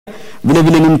vile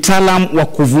vile ni mtaalam wa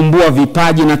kuvumbua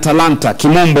vipaji na talanta,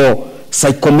 kimombo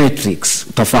psychometrics.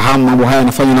 Utafahamu mambo haya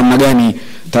yanafanywa namna gani.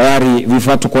 Tayari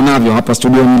vifaa tuko navyo hapa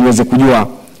studio niweze kujua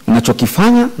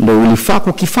unachokifanya ndio ulifaa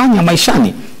kukifanya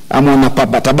maishani ama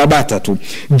unapabata tu.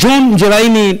 John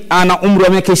Jeraini ana umri wa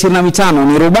miaka 25,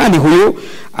 ni rubani huyu,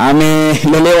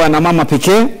 amelelewa na mama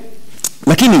pekee,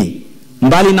 lakini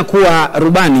mbali na kuwa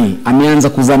rubani ameanza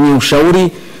kuzamia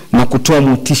ushauri na kutoa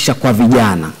motisha kwa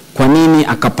vijana. Kwa nini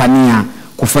akapania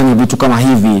kufanya vitu kama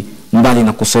hivi mbali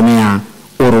na kusomea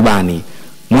urubani?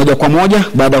 Moja kwa moja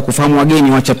baada ya kufahamu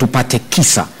wageni, wacha tupate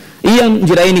kisa. Ian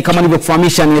Jeraini kama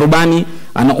nilivyokufahamisha ni rubani,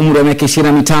 ana umri wa miaka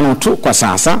 25 tu kwa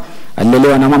sasa.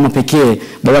 Alilelewa na mama pekee,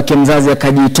 babake mzazi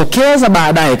akajitokeza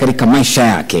baadaye katika maisha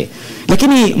yake.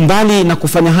 Lakini mbali na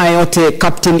kufanya haya yote,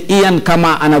 Captain Ian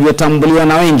kama anavyotambuliwa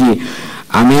na wengi,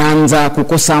 ameanza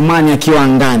kukosa amani akiwa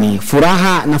angani.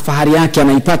 Furaha na fahari yake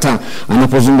anaipata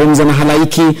anapozungumza na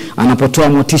halaiki, anapotoa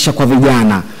motisha kwa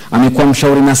vijana. Amekuwa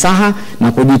mshauri nasaha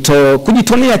na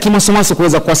kujitolea kimasomaso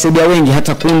kuweza kuwasaidia wengi,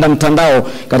 hata kuunda mtandao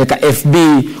katika FB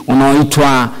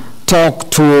unaoitwa Talk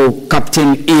to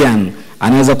Captain Ian.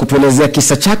 Anaweza kutuelezea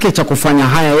kisa chake cha kufanya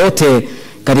haya yote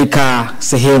katika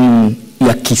sehemu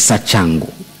ya Kisa Changu.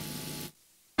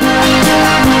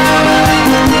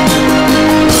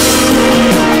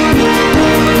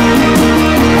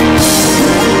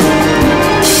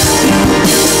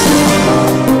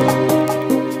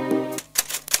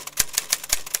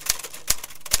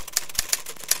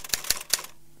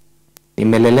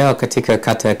 Nimelelewa katika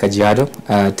kata ya Kajiado,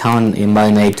 town ambayo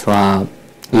inaitwa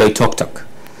Loitoktok.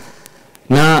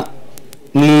 Na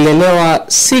nililelewa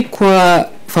si kwa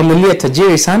familia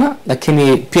tajiri sana,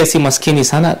 lakini pia si maskini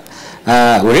sana.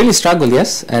 We really struggled,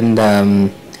 yes, and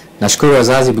nashukuru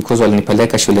wazazi because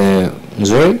walinipeleka shule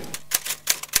nzuri.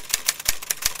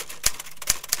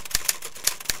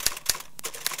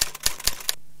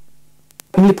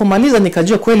 Nilipomaliza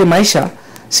nikajua kweli maisha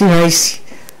si rahisi.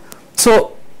 So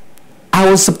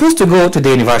I was supposed to go to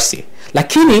the university,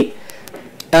 lakini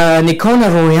nikaona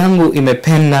roho yangu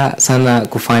imependa sana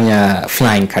kufanya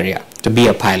flying career, to be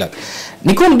a pilot.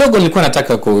 Niko mdogo nilikuwa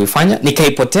nataka kuifanya,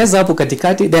 nikaipoteza hapo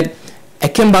katikati. Then I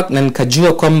came back na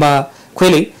nikajua kwamba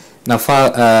kweli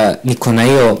nafaa niko na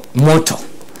hiyo moto,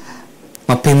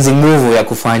 mapenzi nguvu ya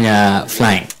kufanya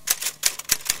flying.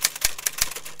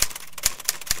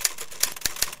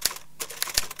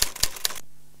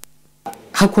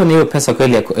 Hakuwa na hiyo pesa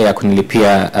kweli ya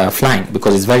kunilipia flying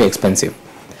because it's very expensive.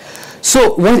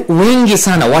 So wengi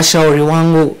sana washauri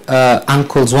wangu,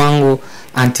 uncles wangu,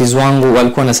 aunties wangu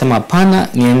walikuwa nasema hapana,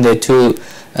 niende tu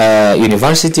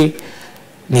university,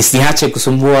 nisiache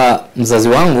kusumbua mzazi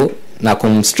wangu na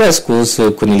kumstress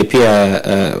kuhusu kunilipia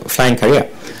flying career.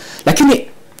 Lakini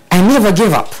I never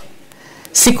gave up.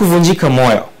 Sikuvunjika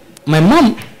moyo. My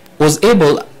mom was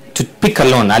able to pick a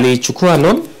loan. Alichukua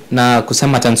loan na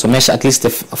kusema atanisomesha at least the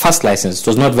first license. It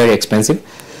was not very expensive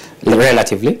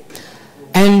relatively.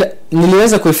 And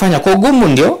niliweza kuifanya kwa ugumu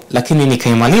ndio, lakini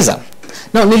nikaimaliza.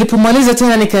 Na nilipomaliza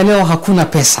tena nikaelewa hakuna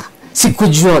pesa.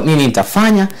 Sikujua nini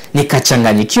nitafanya,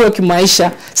 nikachanganyikiwa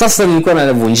kimaisha. Sasa nilikuwa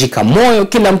navunjika moyo,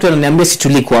 kila mtu ananiambia si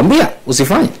tulikuambia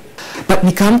usifanye. But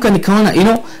nikaamka nikaona, you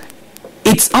know,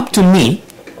 it's up to me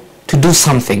to do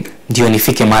something ndio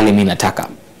nifike mahali mimi nataka.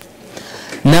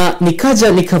 Na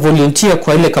nikaja nikavolunteer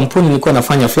kwa ile kampuni nilikuwa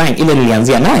nafanya flying, ile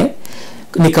nilianzia naye,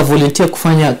 nikavolunteer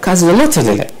kufanya kazi zote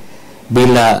zile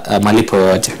bila malipo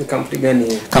yoyote. Kampuni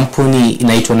gani? Kampuni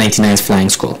inaitwa 99 Flying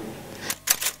School.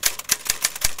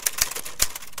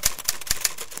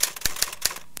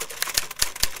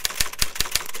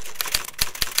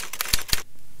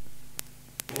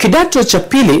 Kidato cha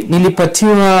pili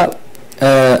nilipatiwa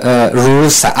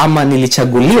ruhusa ama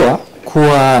nilichaguliwa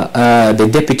kuwa the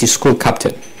deputy school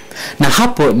captain. Na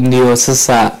hapo ndio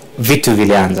sasa vitu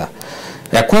vilianza.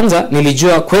 Ya kwanza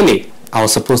nilijua kweli I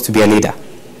was supposed to be a leader.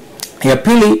 Ya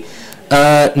pili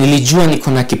nilijua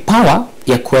niko na kipawa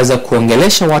ya kuweza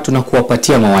kuongelesha watu na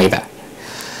kuwapatia mawaidha.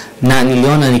 Na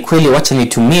niliona ni kweli wacha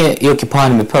nitumie hiyo kipawa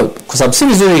nimepewa, kwa sababu si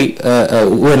vizuri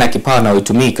uwe na kipawa na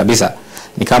uitumii kabisa.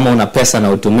 Ni kama una pesa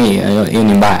na utumii, hiyo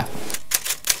ni mbaya.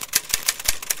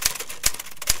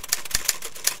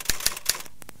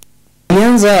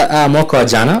 Nilianza mwaka wa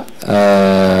jana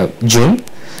June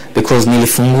because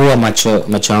nilifungua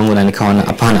macho yangu na nikaona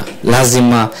hapana,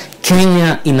 lazima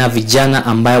Kenya ina vijana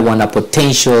ambao wana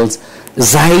potentials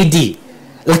zaidi,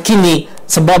 lakini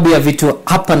sababu ya vitu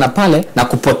hapa na pale na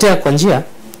kupotea kwa njia,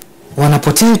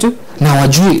 wanapotea tu na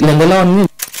wajui lengo lao ni nini.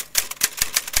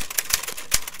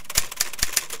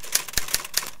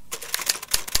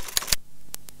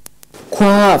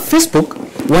 Kwa Facebook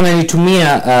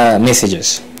wananitumia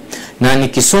messages na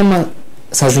nikisoma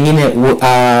saa zingine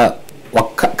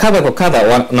kadha kwa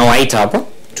kadha na waita hapo,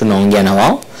 tunaongea na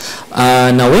wao.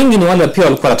 Na wengi ni wale pia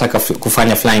walikuwa wanataka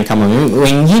kufanya flying kama mimi,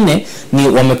 wengine ni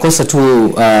wamekosa tu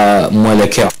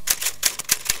mwelekeo.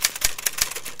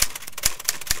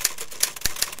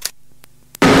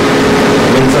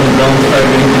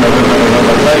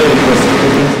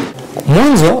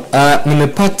 Mwanzo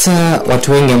nimepata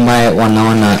watu wengi ambao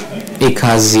wanaona hii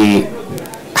kazi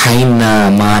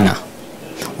haina maana.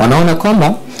 Wanaona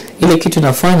kwamba ile kitu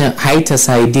nafanya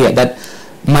haitasaidia, that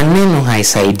maneno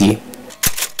haisaidii.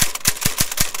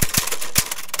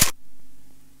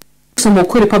 Kusema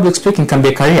kweli, public speaking can be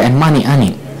a career and money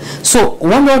earning. So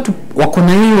wale watu wako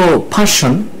na hiyo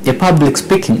passion ya public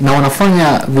speaking na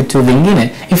wanafanya vitu vingine,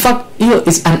 in fact hiyo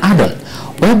is an add-on,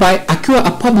 whereby akiwa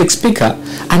a public speaker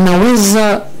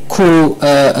anaweza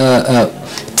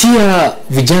tia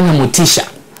vijana motisha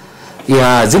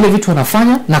ya zile vitu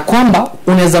wanafanya, na kwamba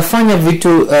unaweza fanya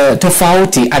vitu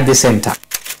tofauti at the same time.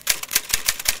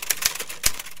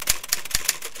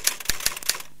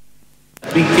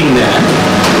 Big thing there,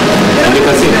 and you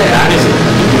can see that is it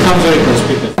becomes very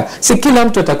conspicuous. Si kila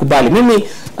mtu atakubali. Mimi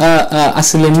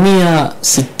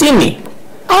 60%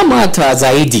 ama hata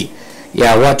zaidi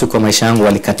ya watu kwa maisha yangu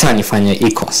walikataa nifanye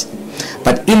e-course,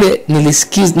 but ile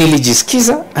nilijisikiza ile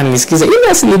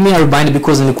 40%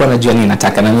 because nilikuwa najua nini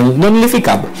nataka na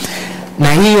nilifika hapo.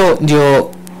 Na hiyo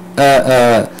ndio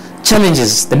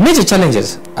challenges, the major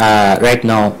challenges right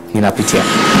now ninapitia.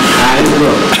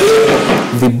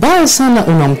 Vibaya sana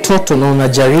una mtoto na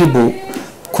unajaribu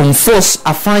kumforce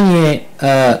afanye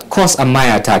course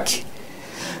ambayo hataki.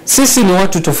 Sisi ni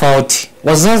watu tofauti.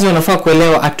 Wazazi wanafaa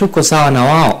kuelewa hatuko sawa na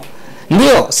wao.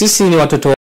 Ndio, sisi ni watoto